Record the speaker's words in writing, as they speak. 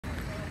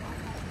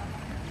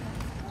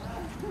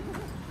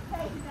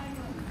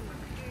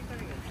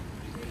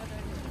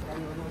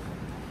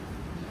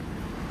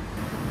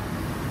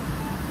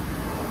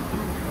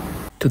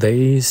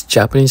Today's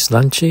Japanese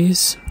lunch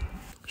is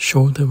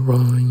shoulder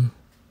loin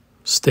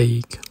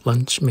steak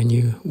lunch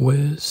menu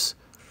with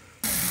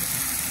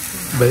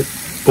red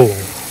bull.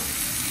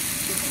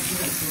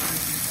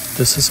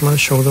 This is my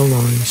shoulder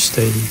loin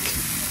steak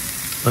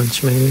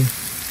lunch menu.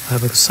 I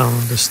have some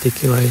of the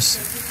sticky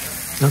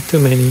rice, not too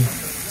many,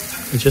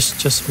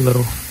 just a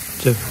little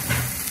dip.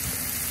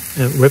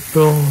 And red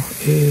bull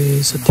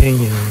is 10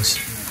 yen.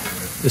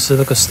 This is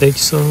like a steak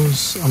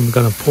sauce I'm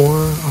gonna pour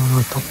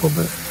on top of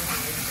it.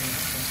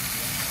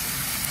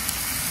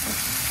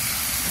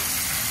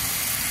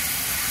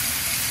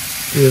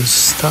 You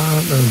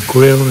start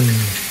grilling.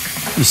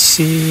 You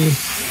see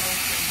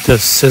the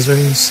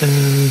sizzling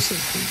sounds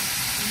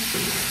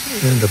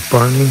and the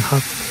burning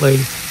hot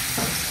plate.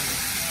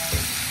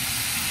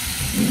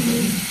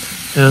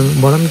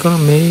 And what I'm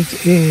gonna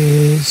make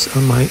is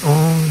my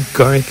own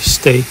garlic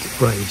steak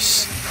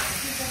rice.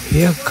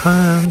 Here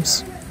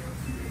comes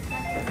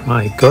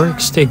my garlic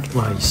steak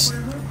rice.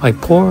 I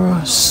pour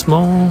a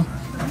small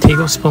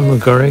tablespoon of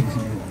garlic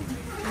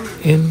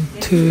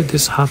into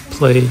this hot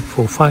plate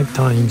for 5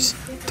 times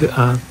to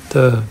add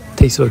the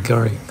taste of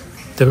garlic.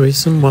 The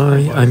reason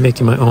why I'm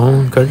making my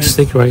own garlic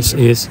steak rice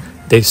is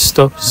they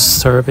stopped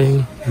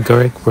serving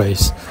garlic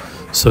rice.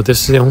 So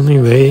this is the only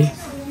way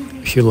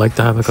if you like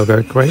to have a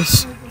garlic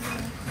rice.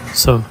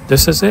 So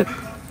this is it.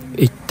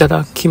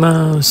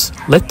 Itadakimasu.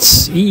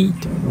 Let's eat.